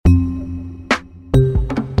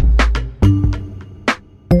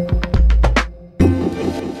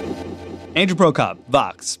Andrew Prokop,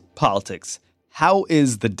 Vox, Politics. How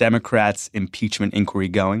is the Democrats' impeachment inquiry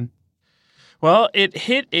going? Well, it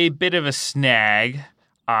hit a bit of a snag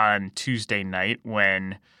on Tuesday night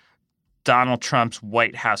when Donald Trump's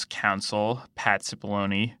White House counsel, Pat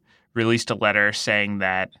Cipollone, released a letter saying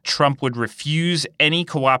that Trump would refuse any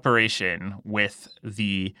cooperation with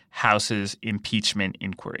the House's impeachment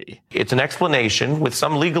inquiry. It's an explanation with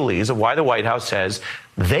some legalese of why the White House says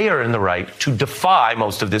they are in the right to defy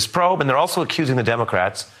most of this probe, and they're also accusing the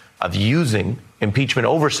Democrats of using impeachment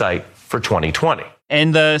oversight for 2020.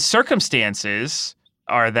 And the circumstances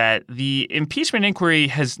are that the impeachment inquiry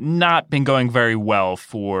has not been going very well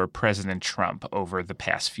for President Trump over the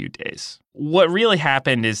past few days. What really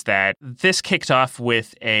happened is that this kicked off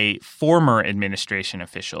with a former administration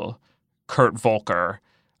official, Kurt Volker,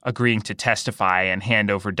 agreeing to testify and hand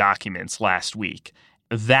over documents last week.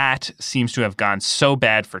 That seems to have gone so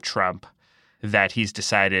bad for Trump that he's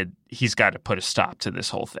decided he's got to put a stop to this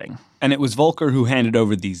whole thing. And it was Volker who handed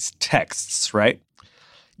over these texts, right?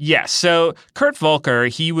 Yes. So Kurt Volker,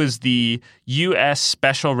 he was the U.S.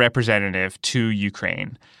 Special Representative to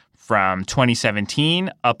Ukraine from 2017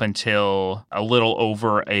 up until a little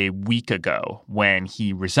over a week ago when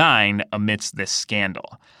he resigned amidst this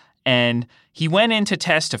scandal. And he went in to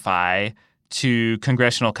testify to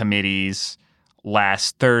congressional committees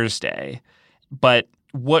last Thursday. But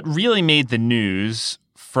what really made the news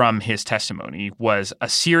from his testimony was a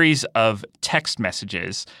series of text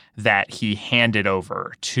messages that he handed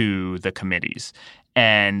over to the committees.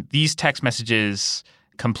 And these text messages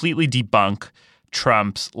completely debunk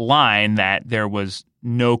Trump's line that there was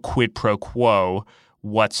no quid pro quo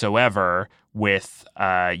whatsoever with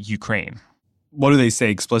Ukraine. What do they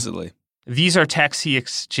say explicitly? These are texts he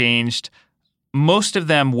exchanged, most of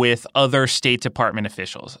them with other State Department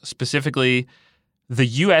officials, specifically the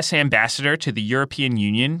U.S. ambassador to the European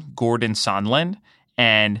Union, Gordon Sondland,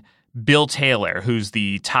 and Bill Taylor, who's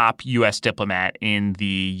the top U.S. diplomat in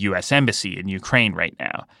the U.S. Embassy in Ukraine right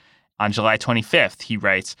now. On July 25th, he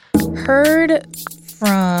writes, "Heard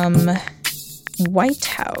from White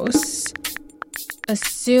House,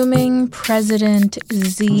 assuming President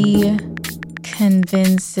Z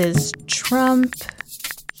convinces Trump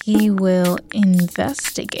he will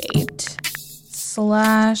investigate /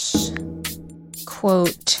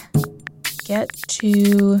 quote, get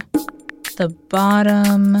to the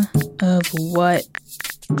bottom of what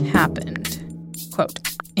happened. Quote,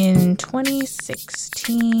 in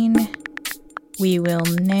 2016, we will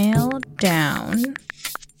nail down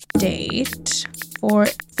date for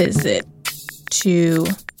visit to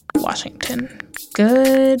Washington.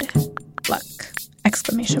 Good luck,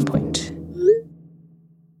 exclamation point."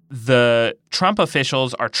 The Trump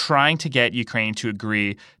officials are trying to get Ukraine to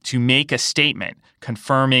agree to make a statement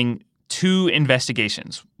confirming two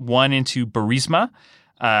investigations, one into Burisma,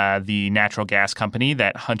 the natural gas company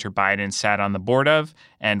that Hunter Biden sat on the board of,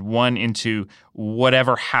 and one into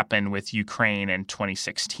whatever happened with Ukraine in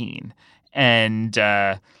 2016. And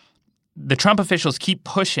the Trump officials keep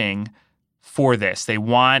pushing for this. They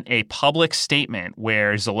want a public statement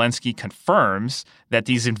where Zelensky confirms that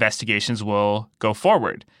these investigations will go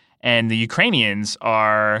forward. And the Ukrainians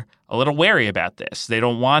are a little wary about this. They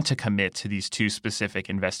don't want to commit to these two specific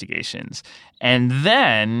investigations. And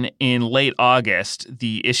then in late August,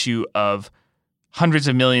 the issue of hundreds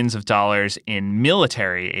of millions of dollars in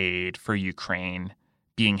military aid for Ukraine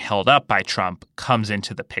being held up by Trump comes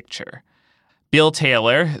into the picture. Bill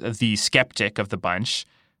Taylor, the skeptic of the bunch,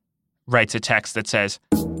 writes a text that says,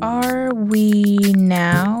 "Are we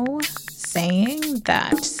now saying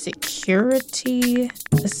that security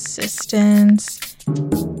assistance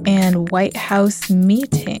and White House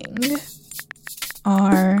meeting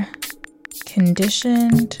are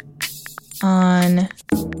conditioned on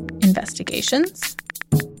investigations?"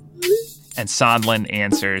 And Sondland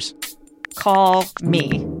answers, "Call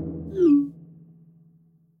me."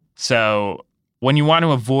 So when you want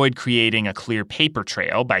to avoid creating a clear paper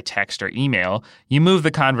trail by text or email, you move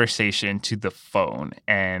the conversation to the phone.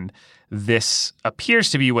 And this appears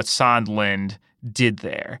to be what Sondland did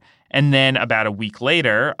there. And then about a week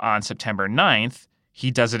later, on September 9th, he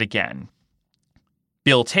does it again.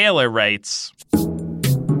 Bill Taylor writes,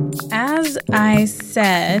 "As I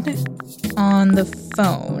said on the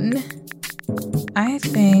phone, I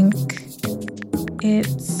think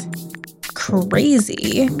it's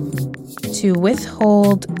crazy to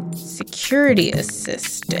withhold security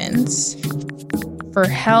assistance for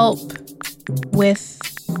help with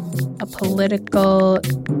a political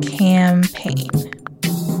campaign."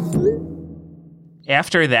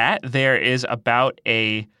 After that, there is about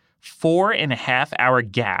a 4.5-hour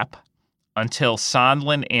gap until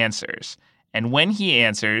Sondland answers. And when he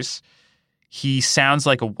answers, he sounds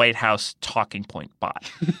like a White House talking point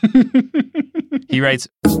bot. He writes,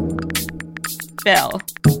 Bill,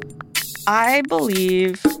 I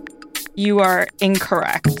believe you are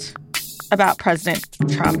incorrect about President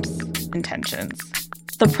Trump's intentions.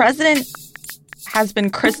 The president has been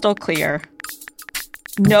crystal clear.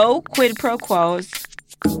 No quid pro quos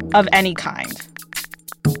of any kind.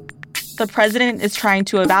 The president is trying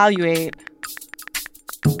to evaluate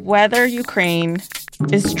whether Ukraine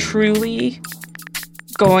is truly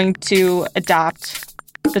going to adopt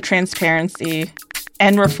the transparency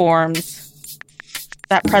and reforms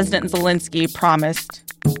that President Zelensky promised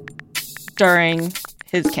during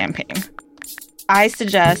his campaign. I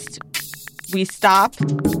suggest we stop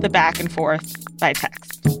the back and forth by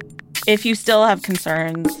text. If you still have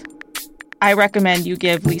concerns, I recommend you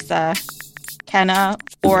give Lisa, Kenna,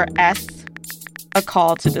 or S a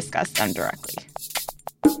call to discuss them directly.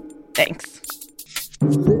 Thanks.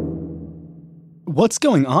 What's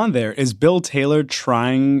going on there? Is Bill Taylor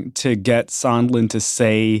trying to get Sondland to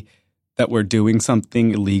say that we're doing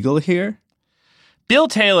something illegal here? Bill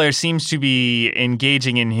Taylor seems to be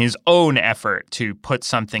engaging in his own effort to put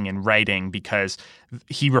something in writing because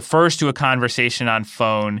he refers to a conversation on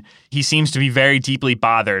phone. He seems to be very deeply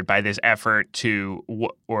bothered by this effort to,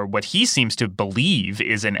 or what he seems to believe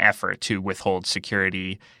is an effort to withhold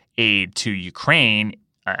security aid to Ukraine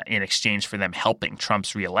in exchange for them helping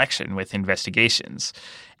Trump's reelection with investigations.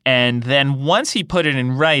 And then once he put it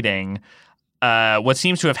in writing, what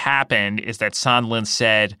seems to have happened is that Sondland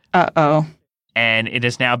said, Uh-oh. And it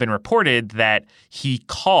has now been reported that he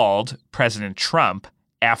called President Trump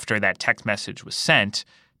after that text message was sent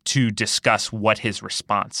to discuss what his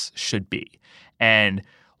response should be. And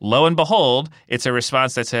lo and behold, it's a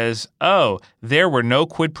response that says, oh, there were no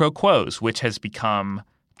quid pro quos, which has become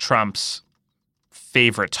Trump's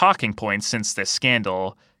favorite talking point since this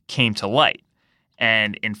scandal came to light.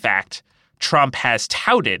 And in fact, Trump has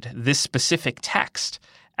touted this specific text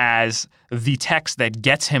as the text that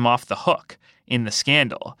gets him off the hook in the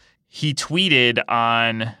scandal. He tweeted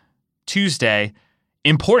on Tuesday,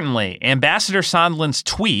 importantly, Ambassador Sondland's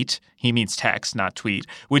tweet, he means text, not tweet,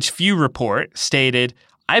 which few report, stated,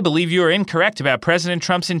 I believe you are incorrect about President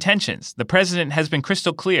Trump's intentions. The president has been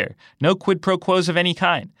crystal clear. No quid pro quos of any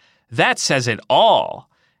kind. That says it all.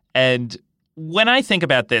 And when I think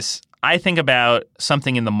about this, I think about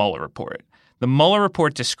something in the Mueller report. The Mueller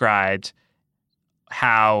report described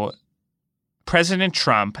how President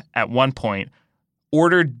Trump, at one point,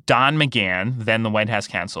 ordered Don McGahn, then the White House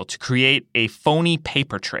counsel, to create a phony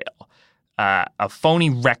paper trail, a phony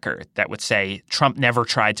record that would say Trump never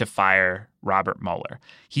tried to fire Robert Mueller.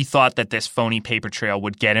 He thought that this phony paper trail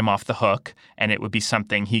would get him off the hook, and it would be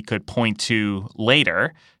something he could point to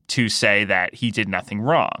later to say that he did nothing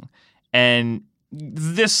wrong. And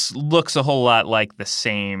this looks a whole lot like the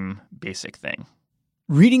same basic thing.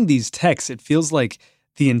 Reading these texts, it feels like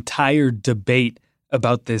the entire debate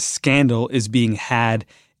about this scandal is being had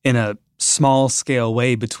in a small-scale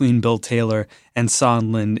way between Bill Taylor and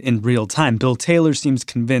Sondland in real time. Bill Taylor seems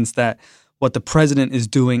convinced that what the president is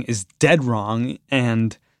doing is dead wrong,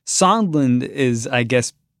 and Sondland is, I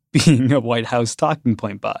guess, being a White House talking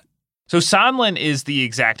point bot. So Sondland is the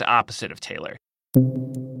exact opposite of Taylor.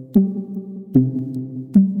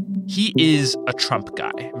 He is a Trump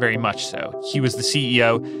guy, very much so. He was the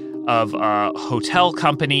CEO of a hotel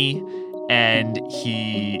company, and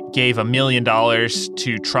he gave $1 million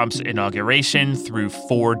to Trump's inauguration through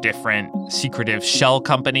 4 different secretive shell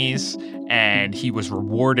companies, and he was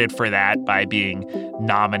rewarded for that by being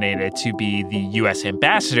nominated to be the U.S.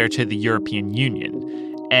 ambassador to the European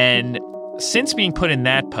Union. And since being put in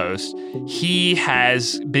that post, he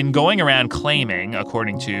has been going around claiming,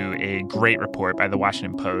 according to a great report by the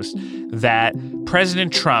Washington Post, that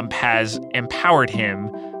President Trump has empowered him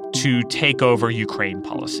to take over Ukraine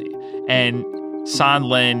policy. And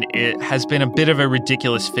Sondland has been a bit of a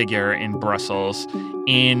ridiculous figure in Brussels.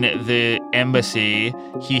 In the embassy,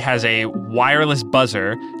 he has a wireless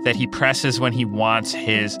buzzer that he presses when he wants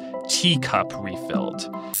his teacup refilled.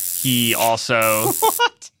 He also...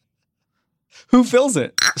 What? Who fills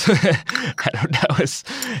it? I don't know. It's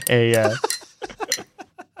a...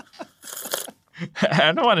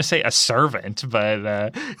 I don't want to say a servant,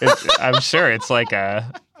 but I'm sure it's like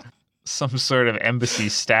some sort of embassy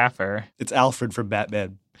staffer. It's Alfred from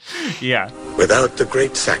Batman. Yeah. Without the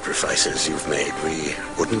great sacrifices you've made, we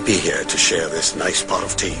wouldn't be here to share this nice pot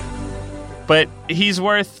of tea. But he's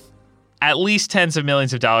worth at least tens of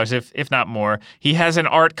millions of dollars, if not more. He has an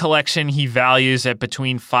art collection he values at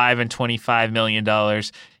between $5 and $25 million.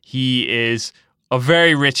 He is a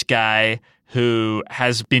very rich guy who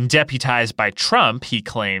has been deputized by Trump, he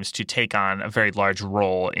claims, to take on a very large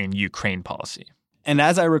role in Ukraine policy. And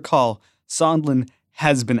as I recall, Sondland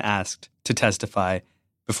has been asked to testify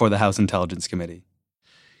before the House Intelligence Committee.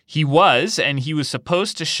 He was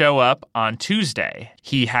supposed to show up on Tuesday.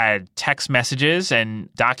 He had text messages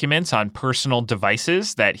and documents on personal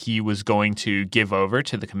devices that he was going to give over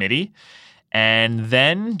to the committee. And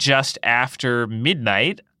then just after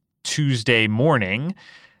midnight, Tuesday morning,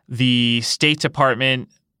 the State Department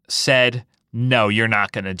said, no, you're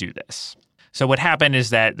not going to do this. So what happened is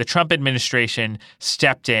that the Trump administration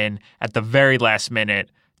stepped in at the very last minute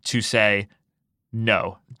to say,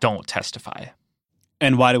 no, don't testify.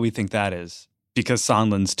 And why do we think that is? Because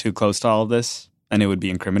Sondland's too close to all of this and it would be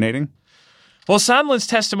incriminating? Well, Sondland's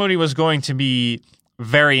testimony was going to be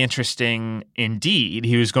very interesting indeed.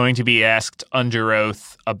 He was going to be asked under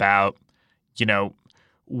oath about,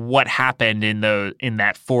 what happened in that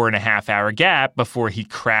 4.5-hour gap before he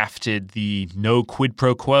crafted the no quid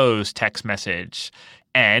pro quos text message.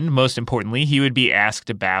 And most importantly, he would be asked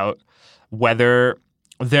about whether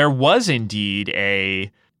there was indeed a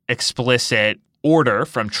explicit order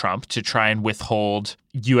from Trump to try and withhold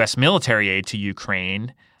U.S. military aid to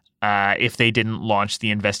Ukraine if they didn't launch the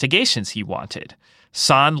investigations he wanted.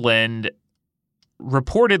 Sondland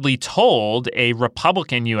reportedly told a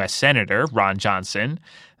Republican U.S. Senator, Ron Johnson,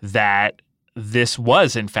 that this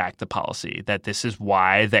was, in fact, the policy, that this is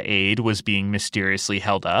why the aid was being mysteriously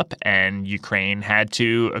held up and Ukraine had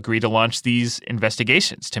to agree to launch these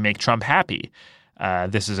investigations to make Trump happy.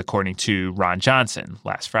 This is according to Ron Johnson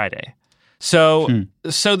last Friday. So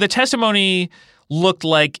the testimony looked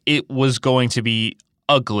like it was going to be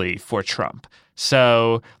ugly for Trump.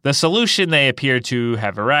 So the solution they appear to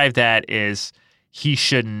have arrived at is he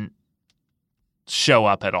shouldn't show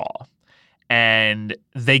up at all. And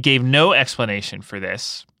they gave no explanation for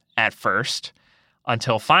this at first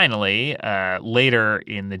until finally, later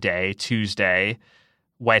in the day, Tuesday,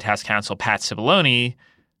 White House counsel Pat Cipollone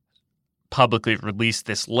publicly released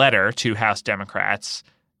this letter to House Democrats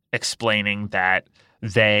explaining that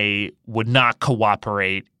they would not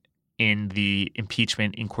cooperate in the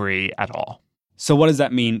impeachment inquiry at all. So what does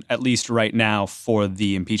that mean, at least right now, for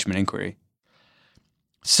the impeachment inquiry?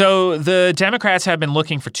 So the Democrats have been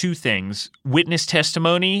looking for two things: witness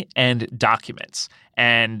testimony and documents.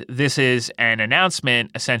 And this is an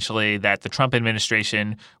announcement, essentially, that the Trump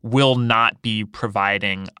administration will not be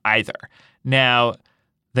providing either. Now,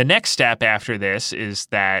 the next step after this is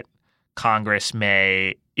that Congress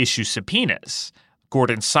may issue subpoenas.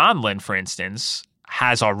 Gordon Sondland, for instance,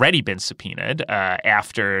 has already been subpoenaed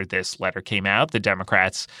after this letter came out. The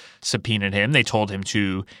Democrats subpoenaed him. They told him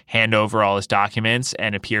to hand over all his documents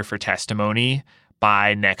and appear for testimony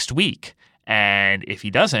by next week. And if he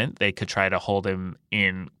doesn't, they could try to hold him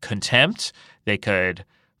in contempt. They could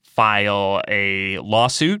file a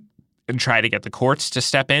lawsuit and try to get the courts to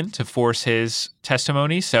step in to force his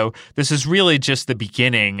testimony. So this is really just the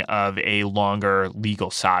beginning of a longer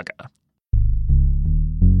legal saga.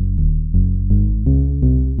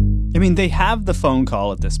 I mean, they have the phone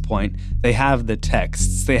call at this point. They have the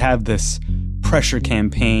texts. They have this pressure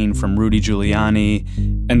campaign from Rudy Giuliani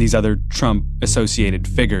and these other Trump-associated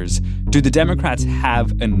figures. Do the Democrats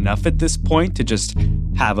have enough at this point to just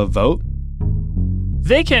have a vote?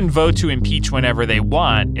 They can vote to impeach whenever they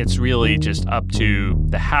want. It's really just up to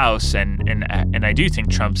the House. And I do think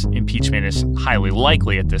Trump's impeachment is highly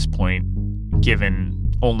likely at this point,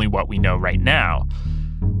 given only what we know right now.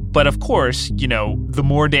 But of course, the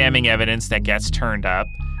more damning evidence that gets turned up,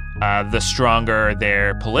 the stronger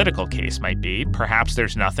their political case might be. Perhaps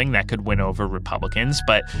there's nothing that could win over Republicans,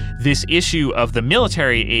 but this issue of the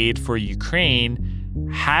military aid for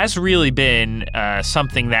Ukraine has really been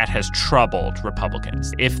something that has troubled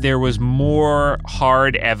Republicans. If there was more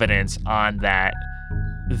hard evidence on that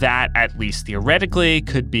at least theoretically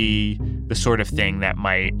could be the sort of thing that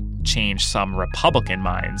might change some Republican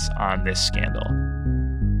minds on this scandal.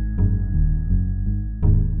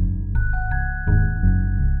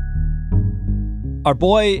 Our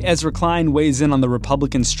boy Ezra Klein weighs in on the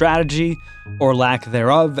Republican strategy, or lack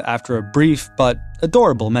thereof, after a brief but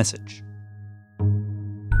adorable message.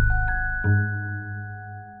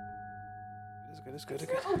 It's good.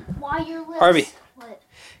 Harvey, what?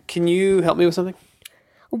 Can you help me with something?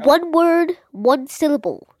 One word, one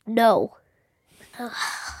syllable. No.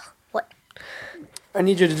 What? I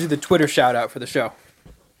need you to do the Twitter shout out for the show.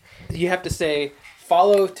 You have to say,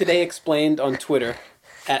 follow Today Explained on Twitter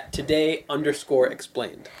at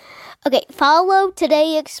Today_Explained. Okay, follow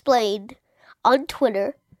Today Explained on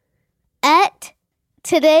Twitter at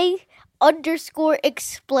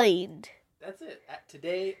Today_Explained. That's it. At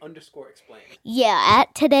today_explained. Yeah,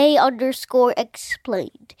 at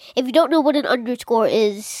today_explained. If you don't know what an underscore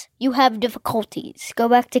is, you have difficulties. Go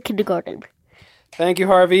back to kindergarten. Thank you,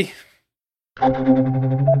 Harvey.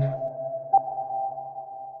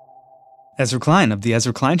 Ezra Klein of The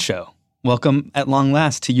Ezra Klein Show. Welcome at long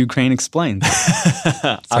last to Ukraine Explained.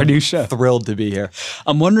 It's our new show. Thrilled to be here.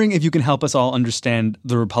 I'm wondering if you can help us all understand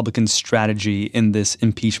the Republican strategy in this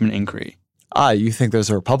impeachment inquiry. You think there's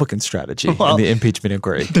a Republican strategy in the impeachment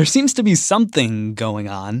inquiry? There seems to be something going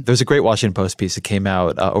on. There's a great Washington Post piece that came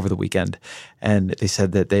out over the weekend, and they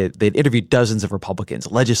said that they'd interviewed dozens of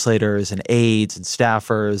Republicans, legislators and aides and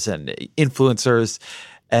staffers and influencers,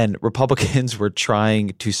 and Republicans were trying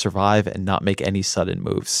to survive and not make any sudden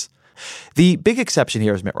moves. The big exception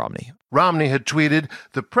here is Mitt Romney. Romney had tweeted,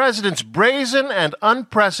 "The president's brazen and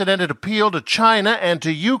unprecedented appeal to China and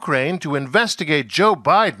to Ukraine to investigate Joe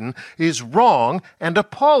Biden is wrong and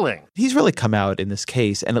appalling." He's really come out in this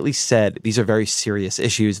case and at least said these are very serious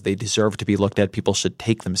issues. They deserve to be looked at. People should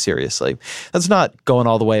take them seriously. That's not going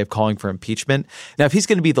all the way of calling for impeachment. Now, if he's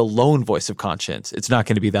going to be the lone voice of conscience, it's not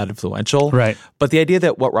going to be that influential. Right. But the idea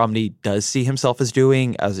that what Romney does see himself as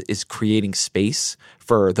doing is creating space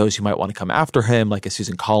for those who might want to come after him, like a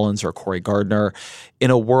Susan Collins or Cory Gardner.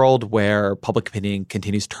 In a world where public opinion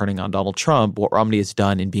continues turning on Donald Trump, what Romney has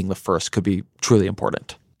done in being the first could be truly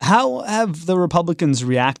important. How have the Republicans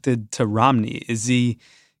reacted to Romney? Is he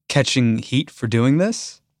catching heat for doing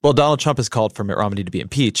this? Well, Donald Trump has called for Mitt Romney to be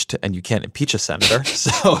impeached, and you can't impeach a senator.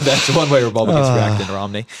 So that's one way Republicans reacted to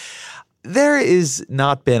Romney. There is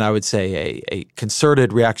not been, I would say, a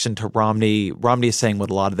concerted reaction to Romney. Romney is saying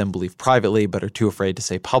what a lot of them believe privately but are too afraid to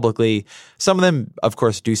say publicly. Some of them, of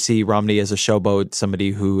course, do see Romney as a showboat,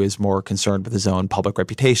 somebody who is more concerned with his own public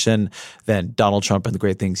reputation than Donald Trump and the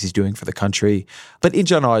great things he's doing for the country. But in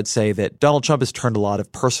general, I'd say that Donald Trump has turned a lot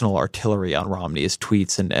of personal artillery on Romney, his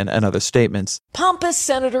tweets and other statements. Pompous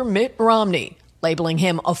Senator Mitt Romney, labeling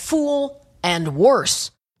him a fool and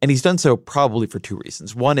worse. And he's done so probably for two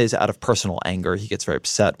reasons. One is out of personal anger. He gets very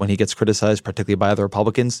upset when he gets criticized, particularly by other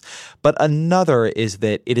Republicans. But another is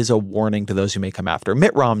that it is a warning to those who may come after.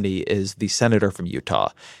 Mitt Romney is the senator from Utah.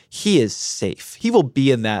 He is safe. He will be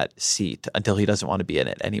in that seat until he doesn't want to be in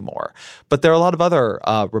it anymore. But there are a lot of other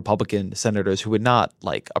Republican senators who would not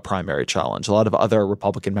like a primary challenge, a lot of other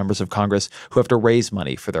Republican members of Congress who have to raise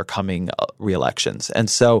money for their coming reelections. And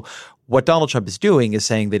so what Donald Trump is doing is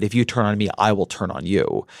saying that if you turn on me, I will turn on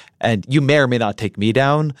you. And you may or may not take me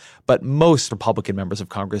down, but most Republican members of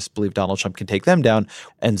Congress believe Donald Trump can take them down.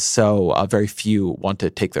 And so very few want to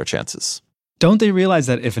take their chances. Don't they realize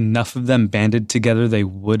that if enough of them banded together, they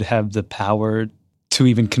would have the power to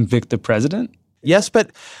even convict the president? Yes, but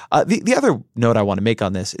the other note I want to make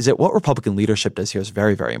on this is that what Republican leadership does here is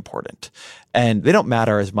very, very important. And they don't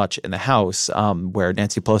matter as much in the House, where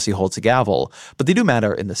Nancy Pelosi holds a gavel, but they do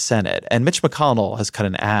matter in the Senate. And Mitch McConnell has cut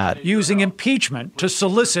an ad using impeachment to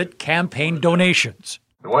solicit campaign donations.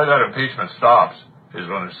 The way that impeachment stops is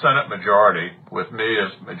when the Senate majority, with me as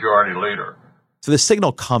majority leader. So the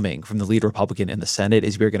signal coming from the lead Republican in the Senate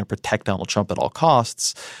is we're going to protect Donald Trump at all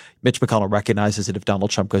costs. Mitch McConnell recognizes that if Donald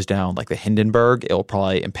Trump goes down like the Hindenburg, it will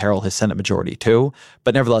probably imperil his Senate majority too.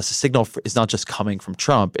 But nevertheless, the signal is not just coming from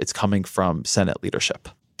Trump, it's coming from Senate leadership.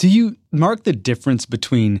 Do you mark the difference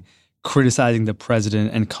between criticizing the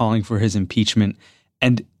president and calling for his impeachment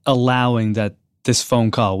and allowing that this phone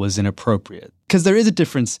call was inappropriate? Because there is a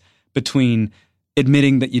difference between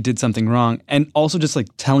admitting that you did something wrong and also just like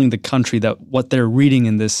telling the country that what they're reading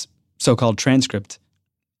in this so-called transcript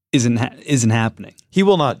isn't happening. He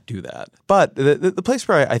will not do that. But the place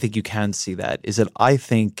where I think you can see that is that I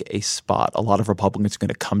think a spot a lot of Republicans are going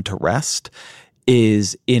to come to rest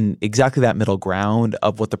is in exactly that middle ground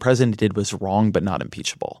of what the president did was wrong but not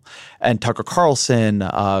impeachable. And Tucker Carlson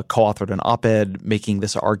co-authored an op-ed making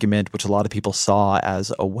this argument, which a lot of people saw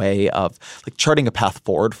as a way of like charting a path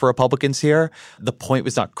forward for Republicans here. The point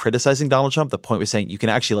was not criticizing Donald Trump. The point was saying you can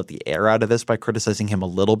actually let the air out of this by criticizing him a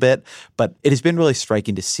little bit. But it has been really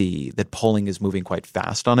striking to see that polling is moving quite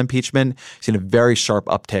fast on impeachment. We've seen a very sharp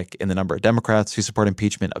uptick in the number of Democrats who support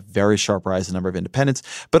impeachment, a very sharp rise in the number of independents,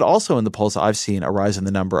 but also in the polls I've seen a rise in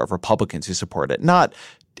the number of Republicans who support it. Not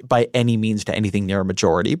by any means to anything near a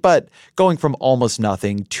majority, but going from almost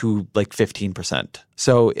nothing to like 15%.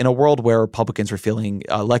 So in a world where Republicans are feeling,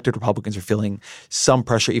 elected Republicans are feeling some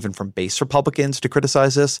pressure even from base Republicans to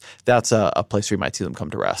criticize this, that's a place where you might see them come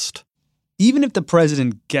to rest. Even if the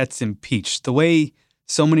president gets impeached, the way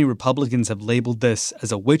so many Republicans have labeled this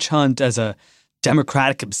as a witch hunt, as a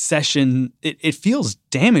Democratic obsession, it feels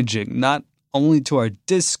damaging, not only to our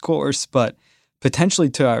discourse, but potentially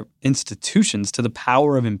to our institutions, to the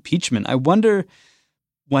power of impeachment. I wonder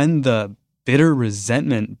when the bitter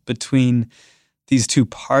resentment between these two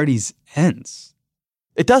parties ends.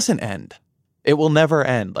 It doesn't end. It will never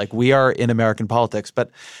end. Like, we are in American politics,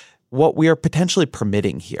 but what we are potentially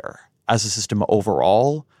permitting here as a system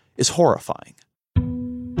overall is horrifying.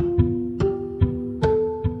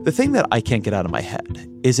 The thing that I can't get out of my head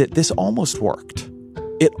is that this almost worked.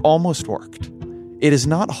 It almost worked. It is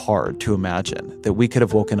not hard to imagine that we could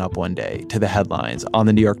have woken up one day to the headlines on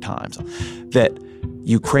the New York Times that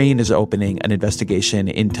Ukraine is opening an investigation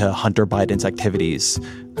into Hunter Biden's activities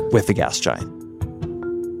with the gas giant.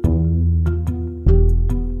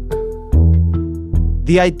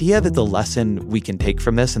 The idea that the lesson we can take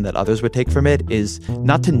from this and that others would take from it is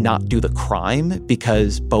not to not do the crime,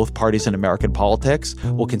 because both parties in American politics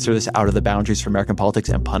will consider this out of the boundaries for American politics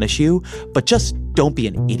and punish you, but just don't be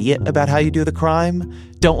an idiot about how you do the crime.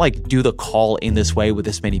 Don't do the call in this way with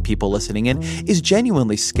this many people listening in is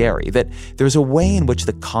genuinely scary. That there's a way in which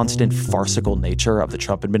the constant farcical nature of the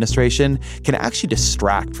Trump administration can actually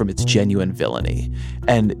distract from its genuine villainy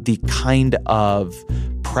and the kind of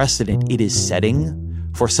precedent it is setting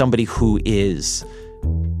for somebody who is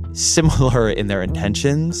similar in their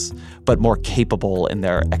intentions, but more capable in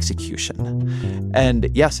their execution. And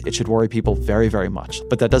yes, it should worry people very, very much,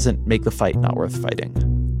 but that doesn't make the fight not worth fighting.